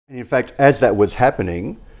And in fact, as that was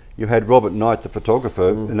happening, you had Robert Knight, the photographer,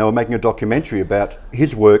 and they were making a documentary about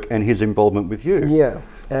his work and his involvement with you. Yeah,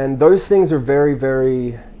 and those things are very,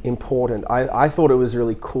 very important. I thought it was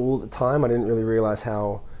really cool at the time. I didn't really realize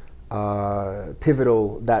how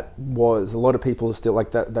pivotal that was. A lot of people are still,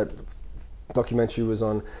 like that documentary was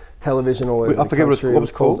on television all over the country. What it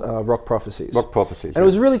was called? Rock Prophesies. Rock Prophesies. And it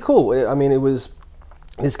was really cool. I mean, it was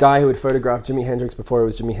this guy who had photographed Jimi Hendrix before he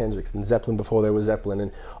was Jimi Hendrix, and Zeppelin before they were Zeppelin.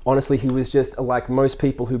 And honestly, he was just like most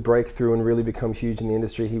people who break through and really become huge in the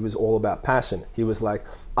industry. He was all about passion. He was like,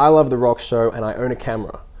 I love the rock show and I own a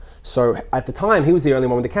camera. So at the time, he was the only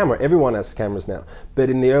one with a camera. Everyone has cameras now.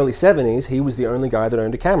 But in the early 70s, he was the only guy that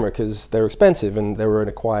owned a camera because they were expensive and they were an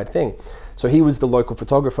acquired thing. So he was the local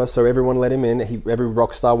photographer, so everyone let him in. Every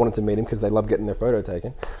rock star wanted to meet him because they love getting their photo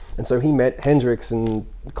taken. And so he met Hendrix and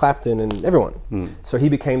Clapton and everyone. So he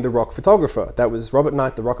became the rock photographer. That was Robert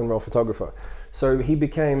Knight, the rock and roll photographer. So he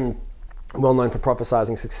became well known for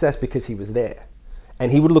prophesizing success because he was there.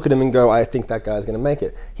 And he would look at him and go, I think that guy's going to make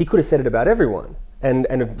it. He could have said it about everyone. And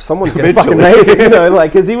if someone's going to fucking make it, you know,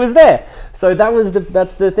 like, because he was there. So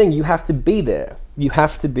that's the thing. You have to be there. You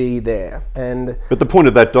have to be there. But the point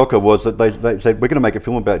of that docker was that they said, we're going to make a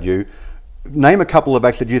film about you. Name a couple of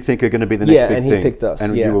acts that you think are going to be the next big thing. Yeah, and he picked us.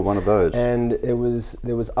 And you were one of those. And there was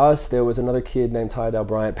us. There was another kid named Tydal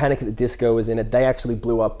Bryant. Panic at the Disco was in it. They actually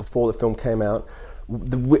blew up before the film came out.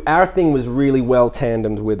 Our thing was really well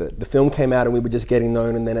tandemed with it. The film came out and we were just getting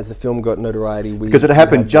known, and then as the film got notoriety, because it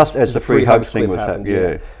happened just as the Free Hugs thing was happening.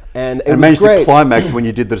 Yeah. And it managed to climax when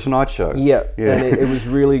you did the Tonight Show. Yeah. And it was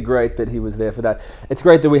really great that he was there for that. It's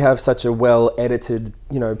great that we have such a well-edited,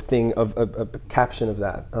 you know, thing of a caption of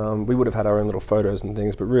that. We would have had our own little photos and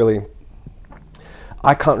things, but really,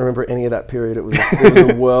 I can't remember any of that period. It was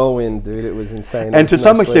a whirlwind, dude. It was insane. And to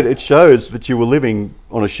some extent, it shows that you were living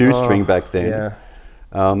on a shoestring back then. Yeah.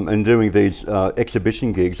 And doing these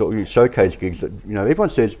exhibition gigs or showcase gigs that, you know, everyone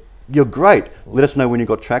says, you're great, let us know when you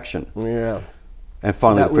got traction. Yeah. And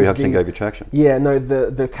finally the Free Hugs thing gave you traction. Yeah, no,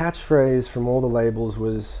 the catchphrase from all the labels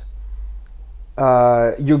was,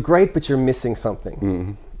 you're great, but you're missing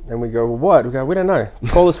something. And we go, well, what? We go, we don't know.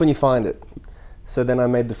 Call us when you find it. So then I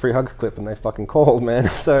made the Free Hugs clip and they fucking called, man.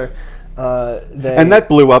 So and that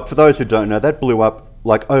blew up, for those who don't know, that blew up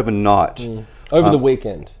like overnight. Over the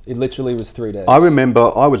weekend. It literally was 3 days. I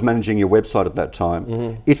remember I was managing your website at that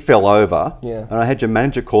time. It fell over, and I had your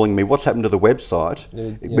manager calling me, what's happened to the website?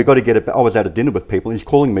 We've got to get it back. I was out at dinner with people, and he's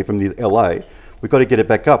calling me from the LA. We've got to get it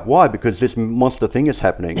back up. Why? Because this monster thing is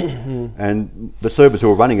happening. And the servers who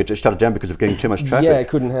were running it just shut it down because of getting too much traffic. Yeah, it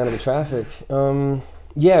couldn't handle the traffic.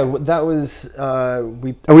 Yeah, that was... and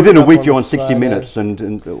within a week you're on 60 Minutes and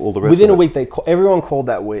all the rest within of it. Within a week, everyone called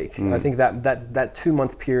that week. I think that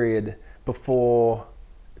 2-month period before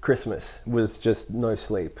Christmas was just no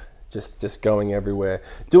sleep, just going everywhere.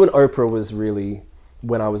 Doing Oprah was really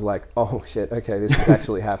when I was like, oh shit, okay, this is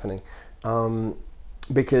actually happening.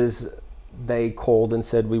 Because they called and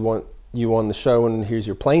said, we want you on the show and here's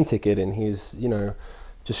your plane ticket and here's, you know,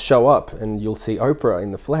 just show up and you'll see Oprah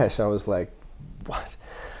in the flesh. I was like, what?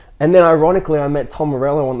 And then ironically, I met Tom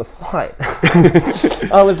Morello on the flight.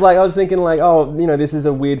 I was thinking like, oh, you know, this is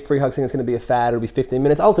a weird Free Hug thing. It's going to be a fad. It'll be 15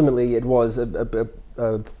 minutes. Ultimately, it was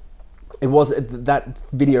that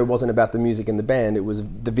video wasn't about the music and the band. It was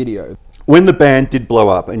the video. When the band did blow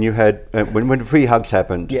up, and you had when Free Hugs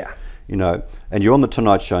happened, you know, and you're on the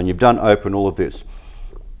Tonight Show, and you've done Oprah and all of this.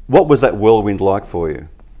 What was that whirlwind like for you?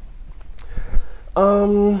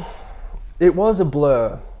 It was a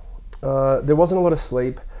blur. There wasn't a lot of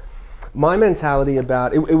sleep. My mentality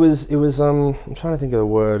about it was I'm trying to think of the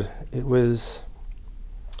word. It was,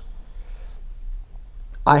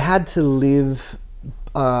 I had to live,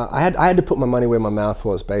 I had to put my money where my mouth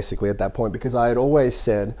was basically at that point, because I had always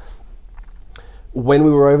said, when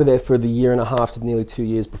we were over there for the 1.5 years to nearly 2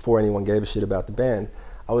 years before anyone gave a shit about the band,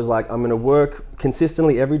 I was like, I'm going to work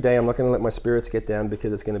consistently every day. I'm not going to let my spirits get down,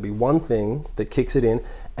 because it's going to be one thing that kicks it in,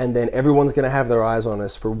 and then everyone's going to have their eyes on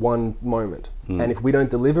us for one moment. And if we don't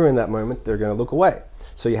deliver in that moment, they're going to look away.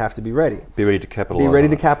 So you have to be ready. Be ready to capitalize. Be ready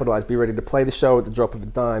to capitalize. Be ready to play the show at the drop of a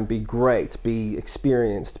dime. Be great. Be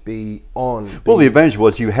experienced. Be on. Well, the advantage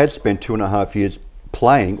was you had spent 2.5 years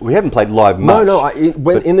playing. We haven't played live much. No,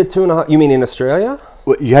 in the 2.5. You mean in Australia?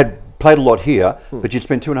 Well, you had played a lot here, but you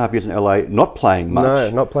spent 2.5 years in LA not playing much. No,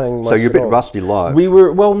 not playing much. So you're a bit rusty live. We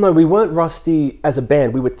were, well, no, we weren't rusty as a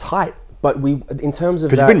band. We were tight, but in terms of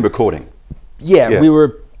because you've been recording. Yeah, we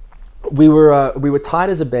were tight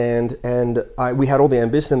as a band, and we had all the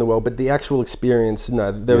ambition in the world, but the actual experience,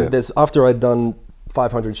 no. There's after I'd done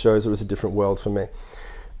 500 shows, it was a different world for me.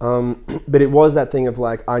 But it was that thing of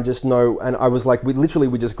like, I just know, and I was like, we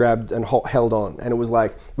just grabbed and held on, and it was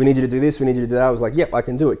like, we need you to do this, we need you to do that. I was like, yep, I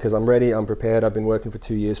can do it, because I'm ready, I'm prepared, I've been working for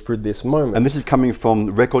 2 years for this moment. And this is coming from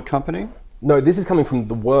the record company? No, this is coming from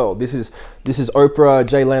the world. This is Oprah,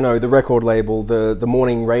 Jay Leno, the record label, the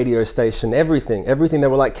morning radio station, everything. They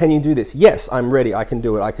were like, can you do this? Yes, I'm ready, I can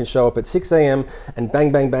do it. I can show up at 6 a.m. and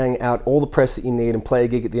bang, bang, bang out all the press that you need and play a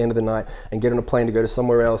gig at the end of the night and get on a plane to go to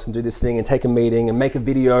somewhere else and do this thing and take a meeting and make a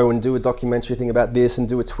video and do a documentary thing about this and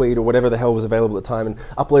do a tweet or whatever the hell was available at the time and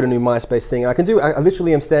upload a new MySpace thing. I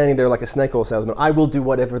literally am standing there like a snake oil salesman. I will do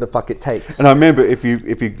whatever the fuck it takes. And I remember if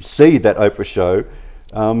you see that Oprah show,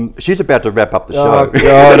 she's about to wrap up the show. Oh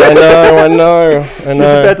God, I know. She's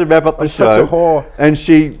about to wrap up the show. Such a whore. And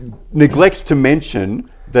she neglects to mention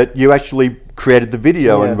that you actually created the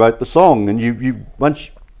video and wrote the song, and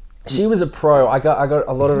she was a pro. I got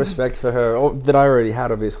a lot of respect for her, that I already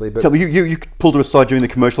had, obviously. But tell me, you pulled her aside during the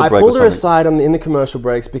commercial break. I pulled her aside in the commercial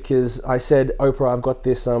breaks because I said, Oprah, I've got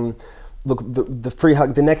this. Look, the free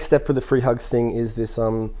hug. The next step for the free hugs thing is this.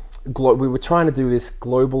 We were trying to do this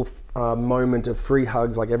global moment of free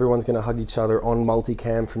hugs, like everyone's going to hug each other on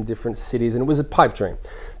multicam from different cities, and it was a pipe dream.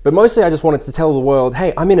 But mostly I just wanted to tell the world,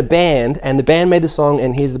 hey, I'm in a band, and the band made the song,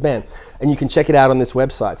 and here's the band. And you can check it out on this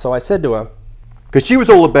website. So I said to her... Because she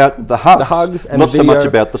was all about the hugs and not so much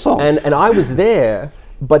about the song. And I was there,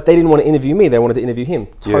 but they didn't want to interview me, they wanted to interview him.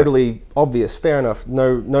 Totally obvious, fair enough,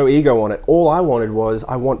 no ego on it. All I wanted was,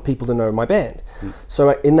 I want people to know my band.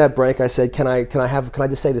 So in that break I said, can I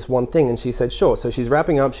just say this one thing? And she said, sure. So she's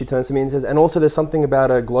wrapping up, she turns to me and says, and also there's something about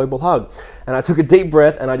a global hug. And I took a deep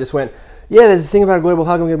breath and I just went, yeah, there's this thing about a global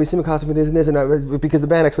hug, I'm going to be simulcasting for this and this, and because the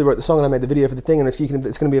band actually wrote the song and I made the video for the thing, and it's going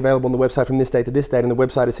to be available on the website from this date to this date, and the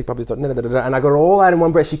website is sickpuppies.net, and I got it all out in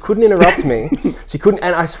one breath. She couldn't interrupt me. She couldn't,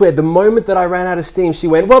 and I swear, the moment that I ran out of steam, she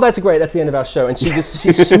went, well, that's great, that's the end of our show. And she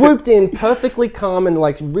swooped in, perfectly calm and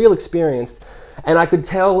like real experienced, and I could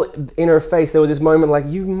tell in her face there was this moment like,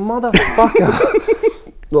 you motherfucker.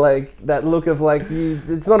 Like that look of like,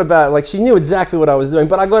 it's not about, like she knew exactly what I was doing,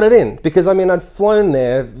 but I got it in because I mean, I'd flown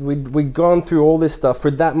there, we'd gone through all this stuff. For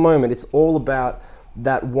that moment, it's all about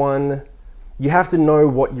that one, you have to know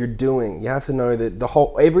what you're doing. You have to know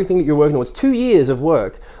that everything that you're working on, it's 2 years of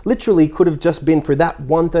work, literally could have just been for that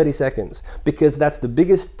 30 seconds because that's the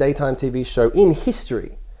biggest daytime TV show in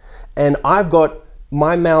history. And I've got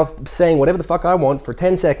my mouth saying whatever the fuck I want for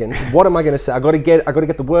 10 seconds. What am I going to say? I got to get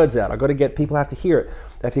the words out. people have to hear it.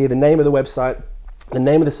 They have to hear the name of the website, the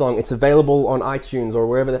name of the song. It's available on iTunes or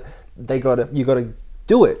wherever you got to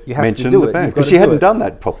do it. You have to do it. Because she hadn't done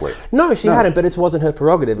that properly. No, she hadn't, but it wasn't her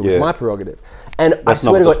prerogative. It was my prerogative. And I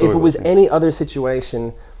swear to God, if it was any other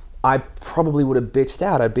situation, I probably would have bitched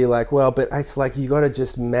out. I'd be like, well, but it's like, you got to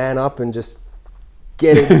just man up and just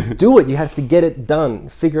get it, do it. You have to get it done.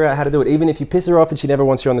 Figure out how to do it. Even if you piss her off and she never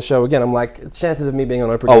wants you on the show again, I'm like, chances of me being on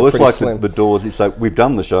Oprah are pretty slim. The Doors, it's like, we've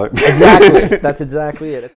done the show. Exactly. That's exactly it.